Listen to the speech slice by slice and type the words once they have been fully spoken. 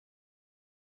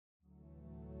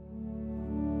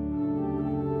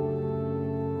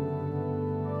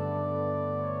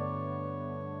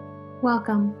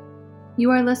Welcome. You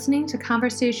are listening to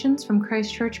Conversations from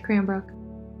Christ Church Cranbrook.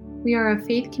 We are a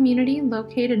faith community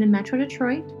located in Metro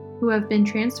Detroit who have been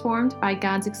transformed by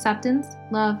God's acceptance,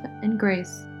 love, and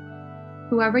grace.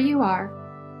 Whoever you are,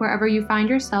 wherever you find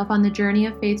yourself on the journey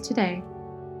of faith today,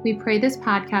 we pray this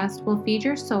podcast will feed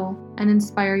your soul and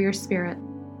inspire your spirit.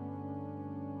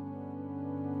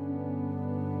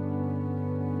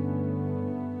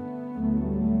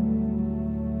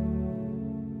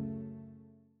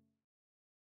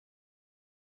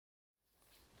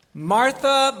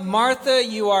 Martha, Martha,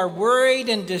 you are worried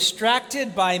and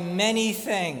distracted by many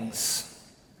things.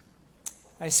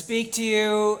 I speak to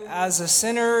you as a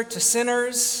sinner to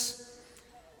sinners,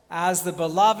 as the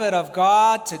beloved of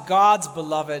God to God's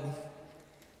beloved,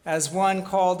 as one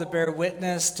called to bear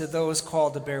witness to those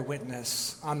called to bear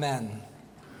witness. Amen.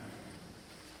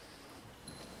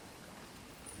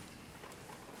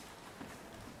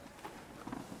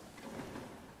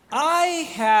 I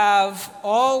have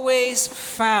always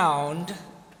found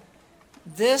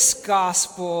this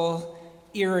gospel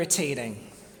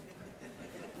irritating.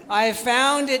 I have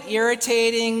found it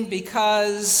irritating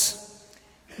because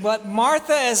what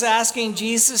Martha is asking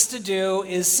Jesus to do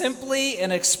is simply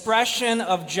an expression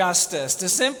of justice, to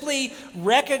simply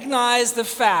recognize the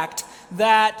fact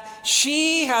that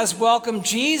she has welcomed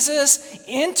Jesus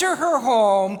into her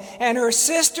home, and her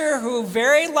sister, who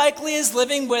very likely is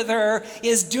living with her,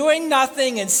 is doing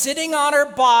nothing and sitting on her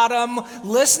bottom,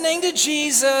 listening to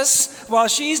Jesus while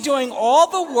she's doing all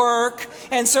the work.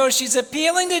 And so she's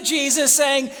appealing to Jesus,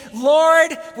 saying,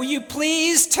 "Lord, will you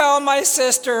please tell my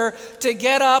sister to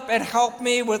get up and help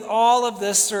me with all of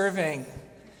this serving?"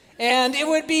 And it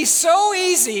would be so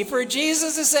easy for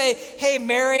Jesus to say, "Hey,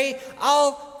 Mary,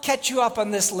 I'll catch you up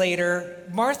on this later.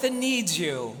 Martha needs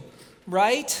you,"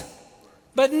 right?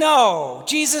 But no,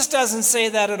 Jesus doesn't say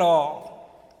that at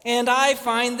all. And I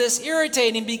find this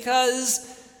irritating because,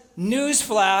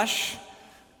 newsflash,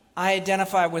 I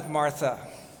identify with Martha.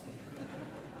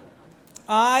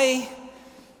 I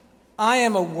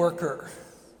am a worker.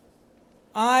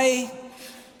 I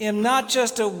am not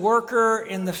just a worker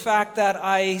in the fact that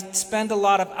I spend a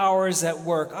lot of hours at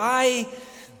work. I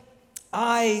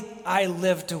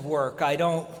live to work. I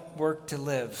don't work to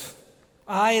live.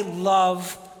 I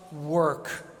love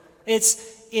work.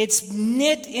 It's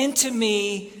knit into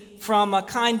me from a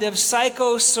kind of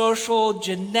psychosocial,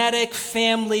 genetic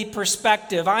family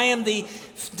perspective. I am the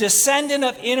descendant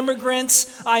of immigrants.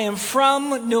 I am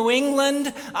from New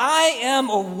England. I am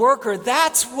a worker.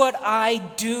 That's what I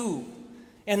do.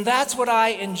 And that's what I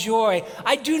enjoy.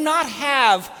 I do not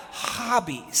have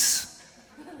hobbies.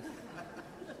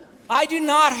 I do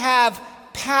not have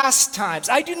pastimes.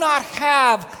 I do not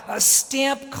have a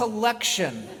stamp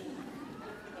collection.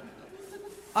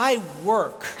 I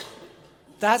work.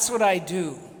 That's what I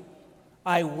do.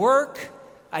 I work,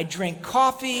 I drink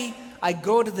coffee, I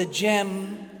go to the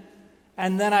gym,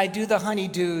 and then I do the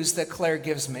honeydews that Claire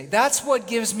gives me. That's what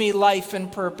gives me life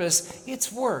and purpose.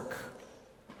 It's work.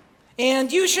 And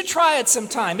you should try it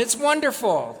sometime. It's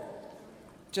wonderful.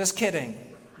 Just kidding.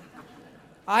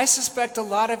 I suspect a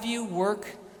lot of you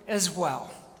work as well.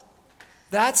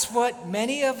 That's what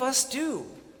many of us do.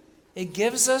 It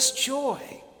gives us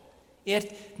joy.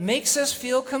 It makes us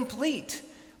feel complete.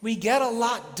 We get a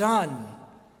lot done,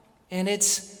 and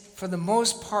it's, for the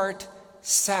most part,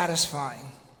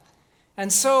 satisfying.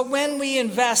 And so when we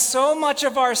invest so much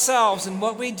of ourselves in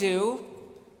what we do,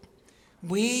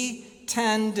 we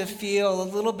tend to feel a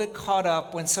little bit caught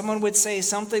up when someone would say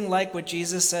something like what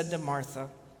Jesus said to Martha.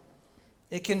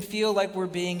 It can feel like we're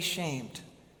being shamed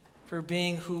for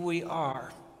being who we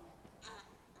are.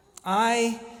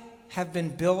 I have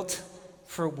been built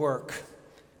for work.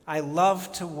 I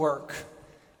love to work.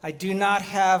 I do not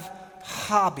have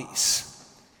hobbies.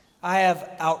 I have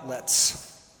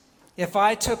outlets. If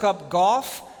I took up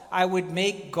golf, I would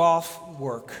make golf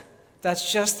work. That's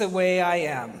just the way I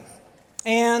am.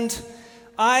 And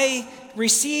I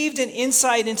received an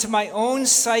insight into my own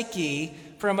psyche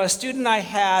from a student I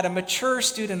had, a mature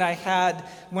student I had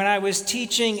when I was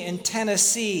teaching in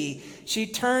Tennessee. She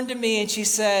turned to me and she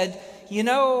said, "You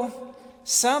know,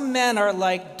 some men are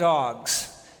like dogs.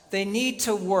 They need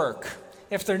to work.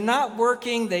 If they're not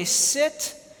working, they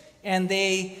sit and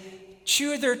they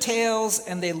chew their tails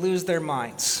and they lose their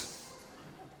minds."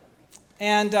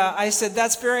 And I said,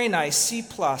 "That's very nice, C+."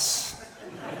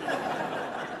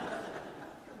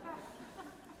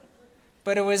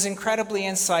 But it was incredibly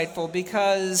insightful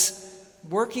because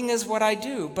working is what I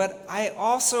do. But I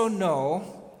also know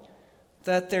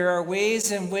that there are ways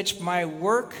in which my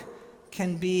work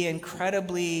can be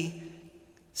incredibly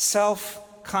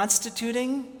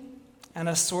self-constituting and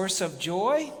a source of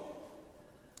joy,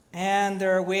 And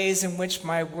there are ways in which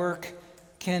my work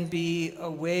can be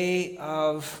a way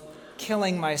of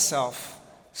killing myself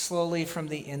slowly from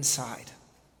the inside.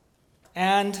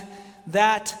 And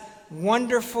that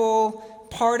wonderful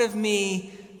part of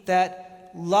me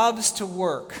that loves to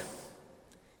work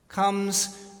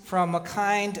comes from a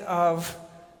kind of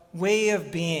way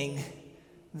of being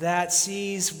that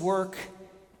sees work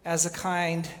as a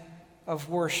kind of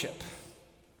worship.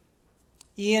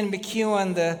 Ian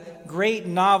McEwan, the great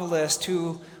novelist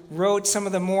who wrote some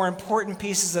of the more important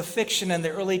pieces of fiction in the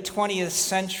early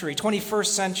 21st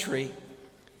century,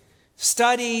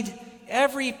 studied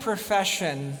every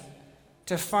profession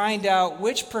to find out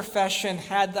which profession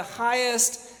had the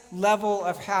highest level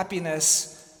of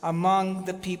happiness among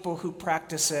the people who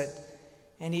practice it.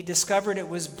 And he discovered it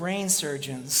was brain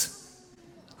surgeons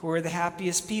who were the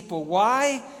happiest people.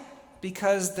 Why?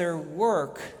 Because their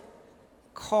work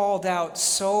called out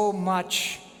so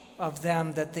much of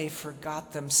them that they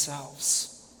forgot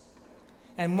themselves.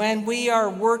 And when we are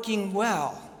working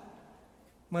well,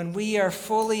 when we are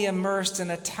fully immersed in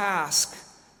a task,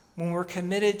 when we're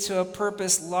committed to a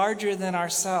purpose larger than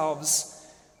ourselves,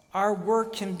 our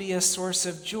work can be a source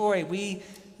of joy.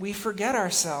 We forget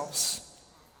ourselves.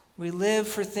 We live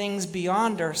for things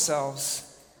beyond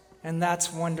ourselves, and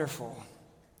that's wonderful.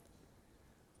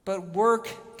 But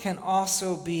work can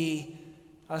also be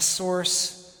a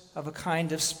source of a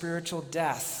kind of spiritual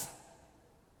death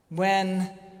when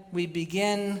we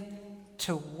begin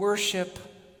to worship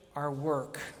our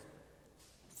work.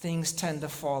 Things tend to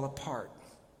fall apart.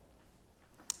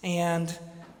 And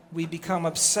we become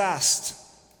obsessed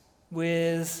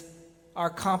with our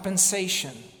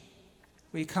compensation.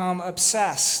 We become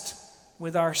obsessed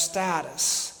with our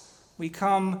status. We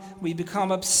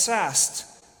become obsessed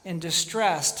and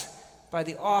distressed by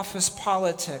the office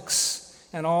politics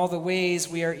and all the ways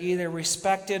we are either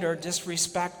respected or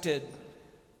disrespected.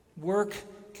 Work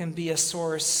can be a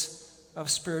source of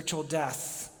spiritual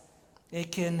death.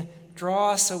 It can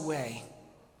draw us away.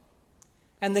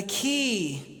 And the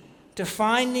key to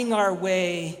finding our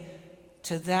way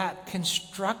to that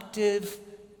constructive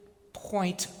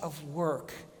point of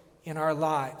work in our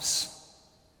lives,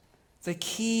 the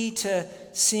key to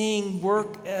seeing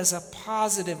work as a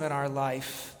positive in our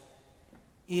life,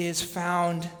 is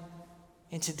found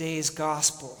in today's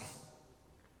gospel.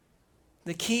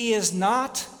 The key is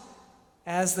not,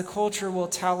 as the culture will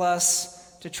tell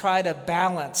us, to try to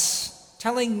balance.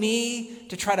 Telling me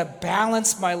to try to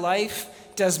balance my life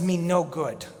does me no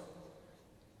good.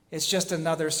 It's just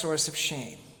another source of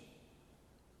shame.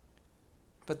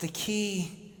 But the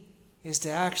key is to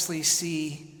actually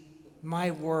see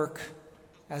my work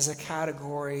as a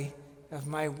category of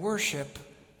my worship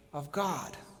of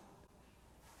God.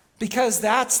 Because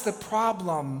that's the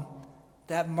problem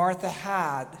that Martha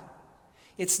had.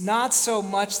 It's not so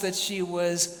much that she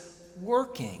was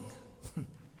working.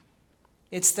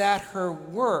 It's that her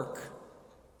work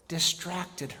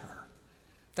distracted her.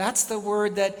 That's the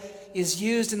word that is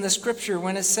used in the scripture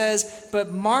when it says,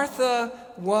 but Martha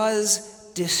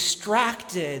was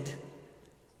distracted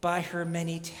by her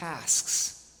many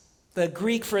tasks. The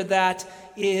Greek for that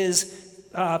is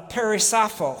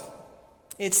perisapho.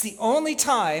 It's the only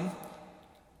time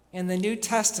in the New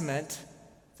Testament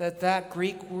that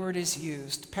Greek word is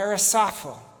used,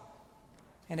 perisapho.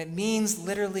 And it means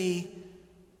literally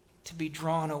to be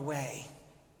drawn away.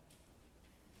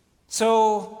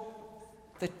 So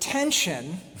the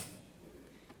tension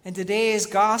in today's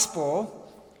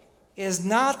gospel is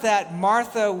not that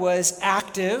Martha was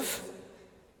active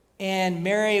and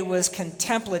Mary was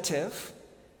contemplative.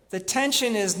 The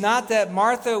tension is not that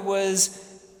Martha was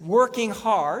working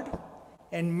hard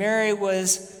and Mary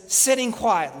was sitting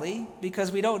quietly,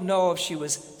 because we don't know if she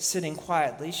was sitting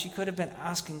quietly. She could have been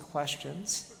asking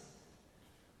questions.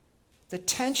 The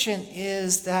tension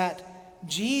is that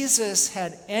Jesus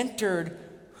had entered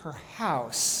her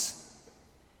house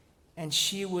and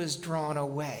she was drawn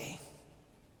away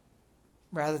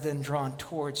rather than drawn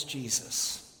towards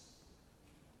Jesus.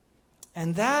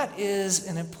 And that is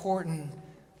an important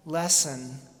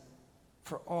lesson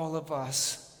for all of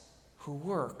us who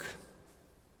work,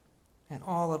 and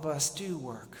all of us do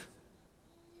work.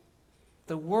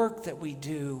 The work that we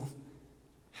do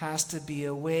has to be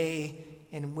a way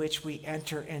in which we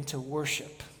enter into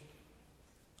worship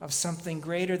of something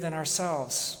greater than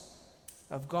ourselves,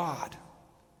 of God.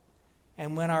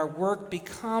 And when our work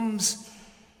becomes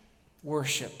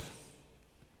worship,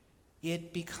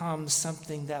 it becomes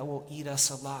something that will eat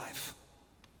us alive.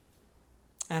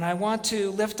 And I want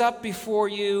to lift up before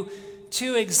you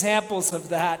 2 examples of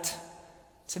that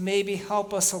to maybe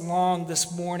help us along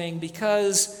this morning,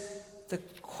 because the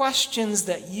questions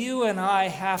that you and I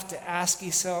have to ask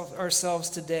ourselves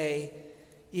today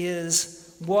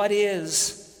is, what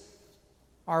is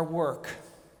our work?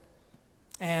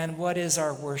 And what is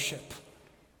our worship?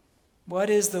 What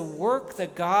is the work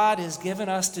that God has given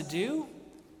us to do?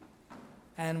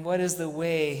 And what is the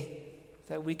way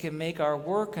that we can make our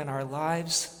work and our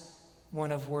lives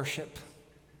one of worship?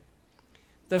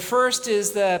 The first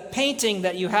is the painting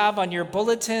that you have on your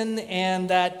bulletin, and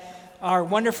that our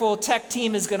wonderful tech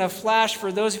team is going to flash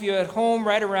for those of you at home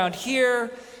right around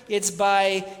here. It's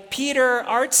by Peter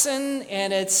Artson,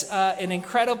 and it's an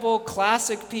incredible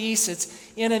classic piece.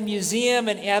 It's in a museum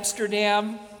in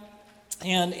Amsterdam,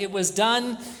 and it was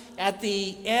done at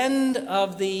the end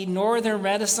of the Northern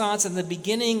Renaissance and the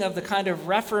beginning of the kind of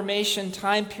Reformation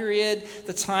time period,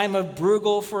 the time of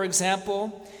Bruegel, for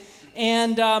example.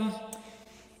 And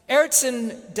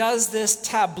Artson does this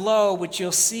tableau, which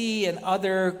you'll see in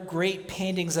other great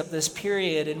paintings of this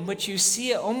period, in which you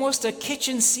see almost a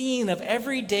kitchen scene of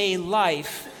everyday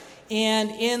life. And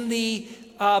in the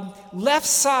left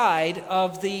side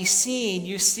of the scene,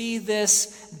 you see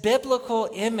this biblical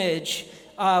image,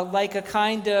 like a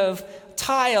kind of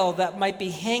tile that might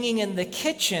be hanging in the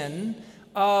kitchen,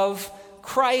 of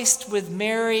Christ with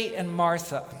Mary and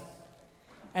Martha.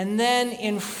 And then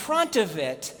in front of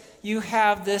it, you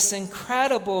have this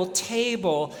incredible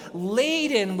table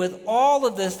laden with all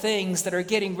of the things that are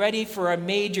getting ready for a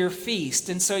major feast.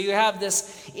 And so you have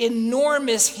this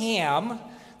enormous ham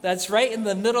that's right in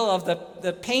the middle of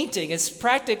the painting. It's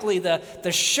practically the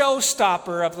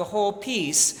showstopper of the whole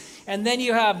piece. And then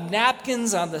you have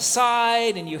napkins on the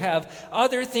side, and you have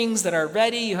other things that are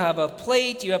ready. You have a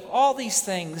plate. You have all these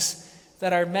things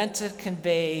that are meant to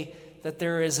convey that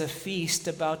there is a feast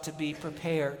about to be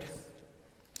prepared.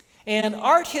 And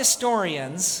art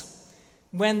historians,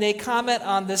 when they comment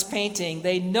on this painting,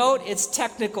 they note its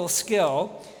technical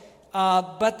skill,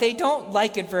 but they don't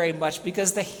like it very much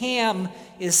because the ham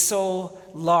is so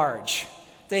large.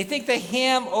 They think the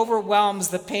ham overwhelms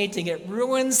the painting. It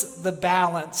ruins the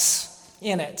balance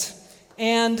in it.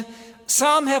 And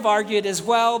some have argued as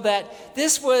well that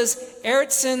this was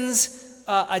Artson's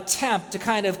attempt to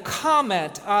kind of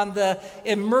comment on the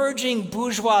emerging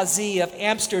bourgeoisie of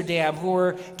Amsterdam, who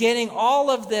were getting all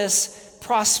of this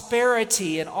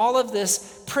prosperity and all of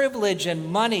this privilege and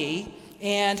money,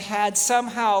 and had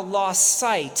somehow lost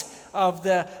sight of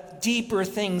the deeper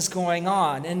things going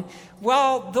on. And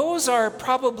while those are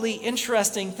probably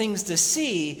interesting things to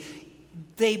see,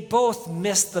 they both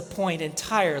miss the point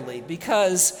entirely,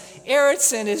 because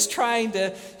Artson is trying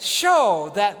to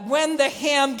show that when the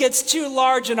ham gets too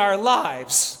large in our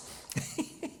lives,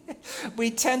 we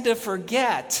tend to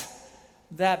forget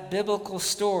that biblical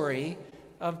story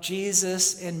of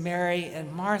Jesus and Mary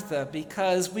and Martha,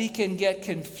 because we can get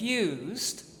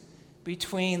confused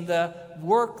between the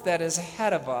work that is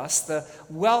ahead of us, the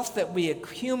wealth that we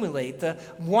accumulate, the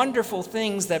wonderful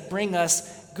things that bring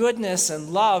us goodness and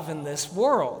love in this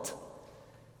world,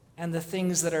 and the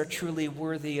things that are truly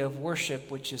worthy of worship,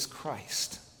 which is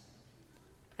Christ.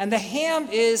 And the ham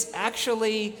is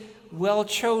actually well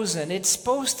chosen. It's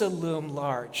supposed to loom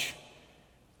large,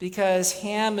 because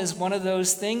ham is one of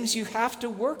those things you have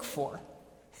to work for.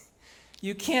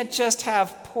 You can't just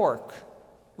have pork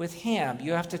with ham.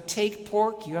 You have to take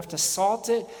pork, you have to salt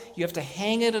it, you have to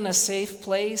hang it in a safe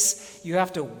place, you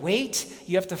have to wait,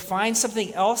 you have to find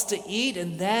something else to eat,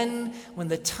 and then when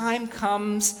the time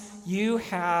comes, you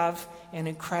have an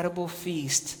incredible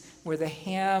feast where the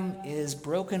ham is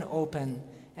broken open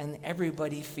and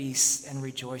everybody feasts and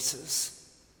rejoices.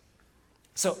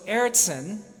 So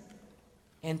Artson,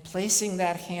 in placing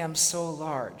that ham so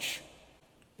large,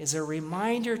 is a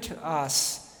reminder to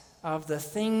us of the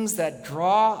things that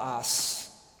draw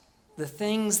us, the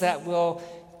things that will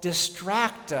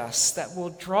distract us, that will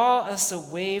draw us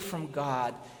away from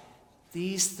God.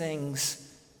 These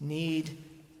things need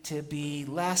to be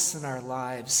less in our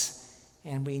lives,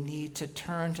 and we need to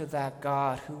turn to that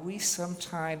God who we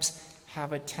sometimes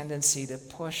have a tendency to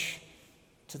push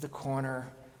to the corner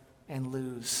and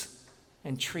lose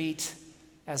and treat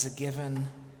as a given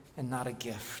and not a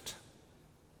gift.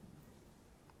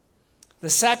 The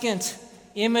second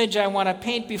image I want to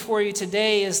paint before you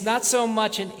today is not so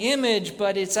much an image,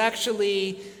 but it's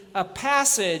actually a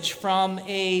passage from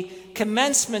a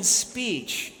commencement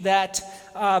speech that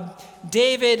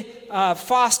David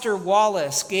Foster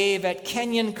Wallace gave at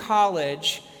Kenyon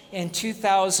College in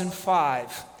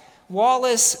 2005.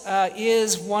 Wallace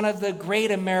is one of the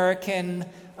great American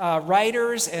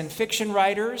writers and fiction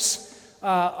writers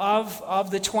of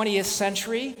the 20th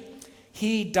century.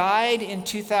 He died in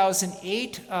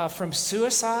 2008 from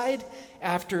suicide,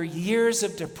 after years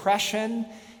of depression,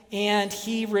 and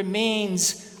he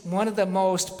remains one of the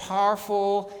most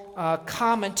powerful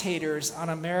commentators on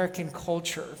American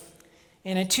culture.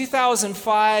 And in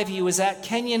 2005, he was at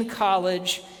Kenyon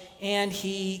College, and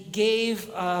he gave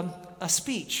a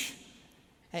speech.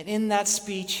 And in that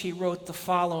speech, he wrote the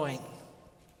following: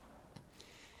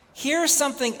 "Here's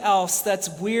something else that's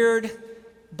weird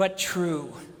but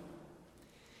true.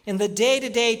 In the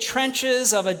day-to-day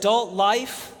trenches of adult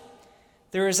life,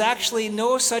 there is actually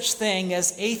no such thing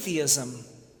as atheism.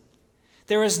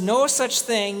 There is no such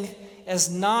thing as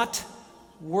not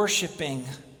worshiping.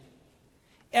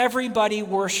 Everybody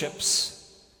worships.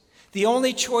 The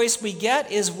only choice we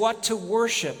get is what to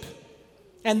worship.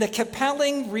 And the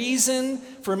compelling reason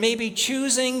for maybe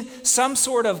choosing some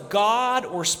sort of God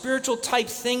or spiritual type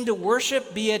thing to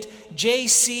worship, be it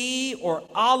JC or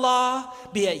Allah,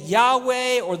 be it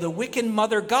Yahweh or the Wiccan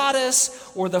mother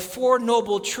goddess or the Four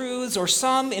Noble Truths or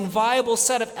some inviolable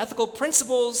set of ethical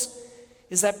principles,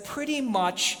 is that pretty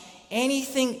much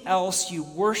anything else you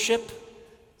worship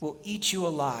will eat you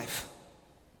alive.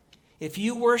 If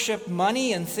you worship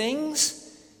money and things,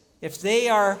 if they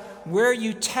are where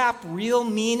you tap real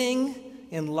meaning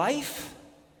in life,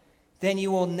 then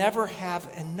you will never have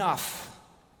enough.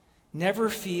 Never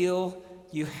feel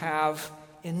you have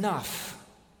enough.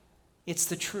 It's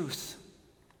the truth.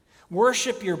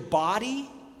 Worship your body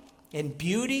and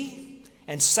beauty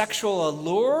and sexual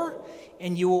allure,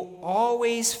 and you will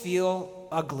always feel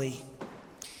ugly.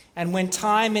 And when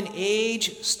time and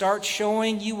age start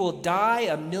showing, you will die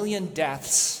a million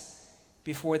deaths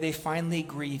before they finally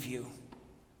grieve you.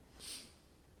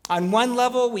 On one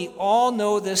level, we all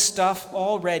know this stuff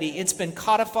already. It's been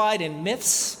codified in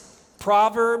myths,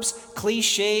 proverbs,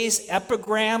 cliches,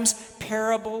 epigrams,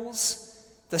 parables,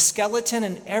 the skeleton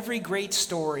in every great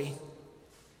story.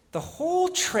 The whole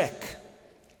trick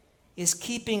is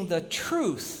keeping the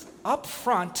truth up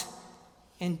front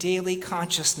in daily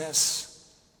consciousness.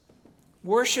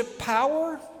 Worship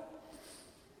power,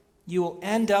 you will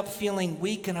end up feeling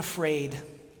weak and afraid,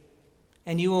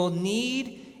 and you will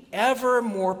need ever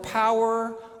more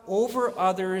power over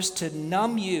others to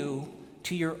numb you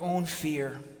to your own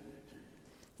fear.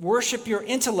 Worship your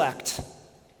intellect,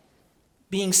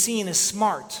 being seen as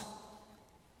smart,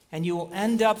 and you will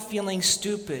end up feeling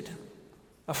stupid,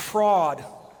 a fraud,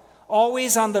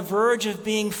 always on the verge of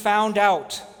being found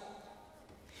out.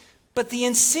 But the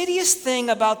insidious thing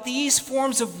about these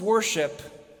forms of worship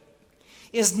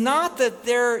is not that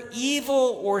they're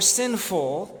evil or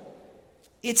sinful,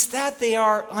 it's that they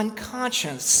are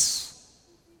unconscious.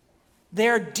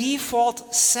 They're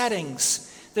default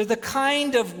settings. They're the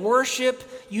kind of worship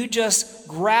you just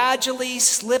gradually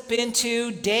slip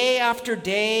into day after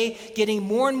day, getting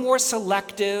more and more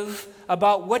selective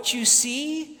about what you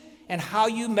see and how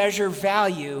you measure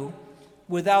value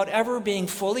without ever being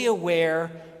fully aware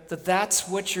that that's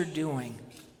what you're doing.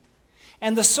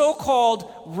 And the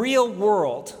so-called real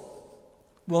world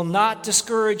will not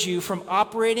discourage you from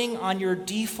operating on your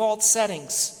default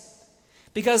settings,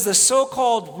 because the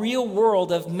so-called real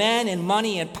world of men and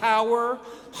money and power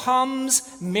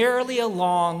hums merrily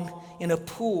along in a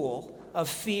pool of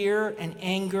fear and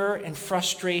anger and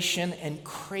frustration and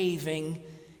craving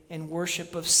and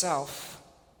worship of self.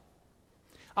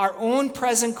 Our own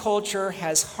present culture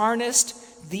has harnessed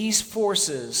these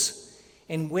forces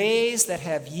in ways that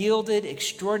have yielded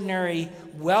extraordinary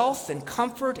wealth and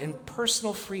comfort and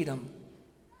personal freedom.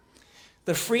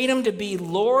 The freedom to be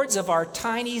lords of our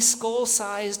tiny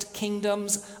skull-sized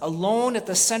kingdoms, alone at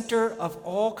the center of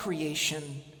all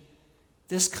creation.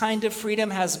 This kind of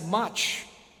freedom has much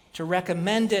to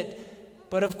recommend it,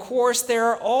 but of course there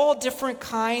are all different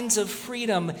kinds of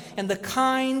freedom, and the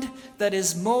kind that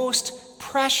is most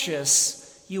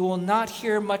precious you will not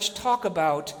hear much talk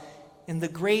about in the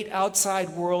great outside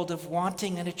world of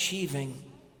wanting and achieving.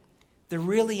 The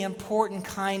really important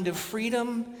kind of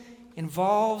freedom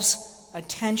involves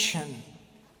attention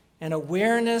and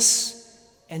awareness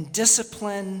and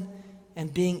discipline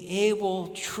and being able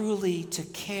truly to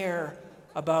care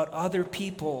about other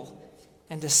people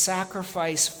and to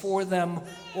sacrifice for them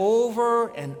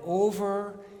over and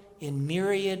over in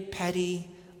myriad petty,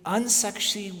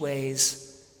 unsexy ways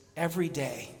every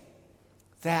day.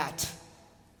 That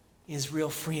is real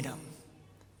freedom.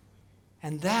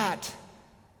 And that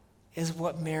is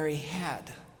what Mary had.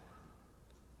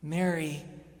 Mary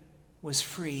was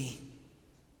free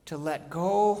to let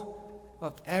go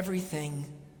of everything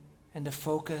and to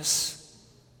focus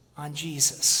on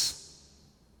Jesus.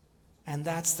 And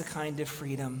that's the kind of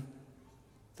freedom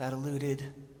that eluded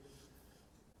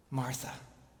Martha.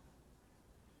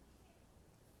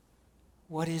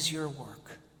 What is your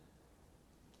work?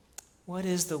 What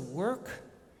is the work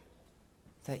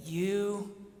that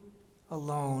you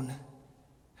alone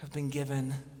have been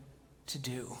given to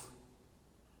do?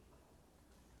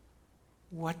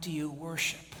 What do you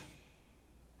worship?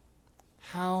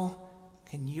 How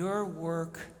can your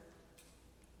work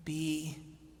be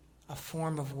a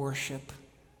form of worship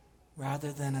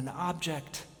rather than an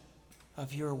object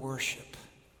of your worship?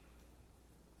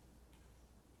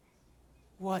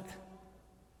 What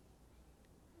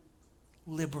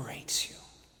liberates you?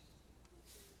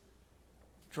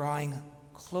 Drawing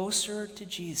closer to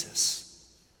Jesus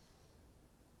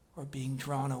or being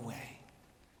drawn away?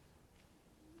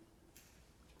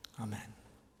 Amen.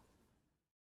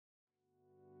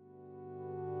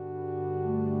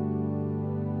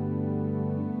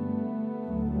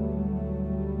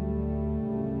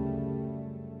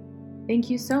 Thank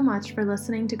you so much for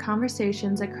listening to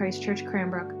Conversations at Christ Church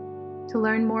Cranbrook. To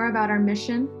learn more about our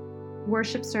mission,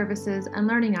 worship services, and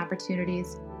learning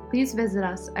opportunities, please visit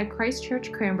us at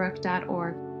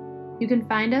christchurchcranbrook.org. You can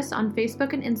find us on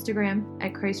Facebook and Instagram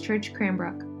at Christ Church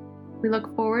Cranbrook. We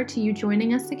look forward to you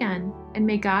joining us again, and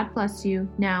may God bless you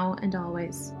now and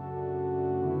always.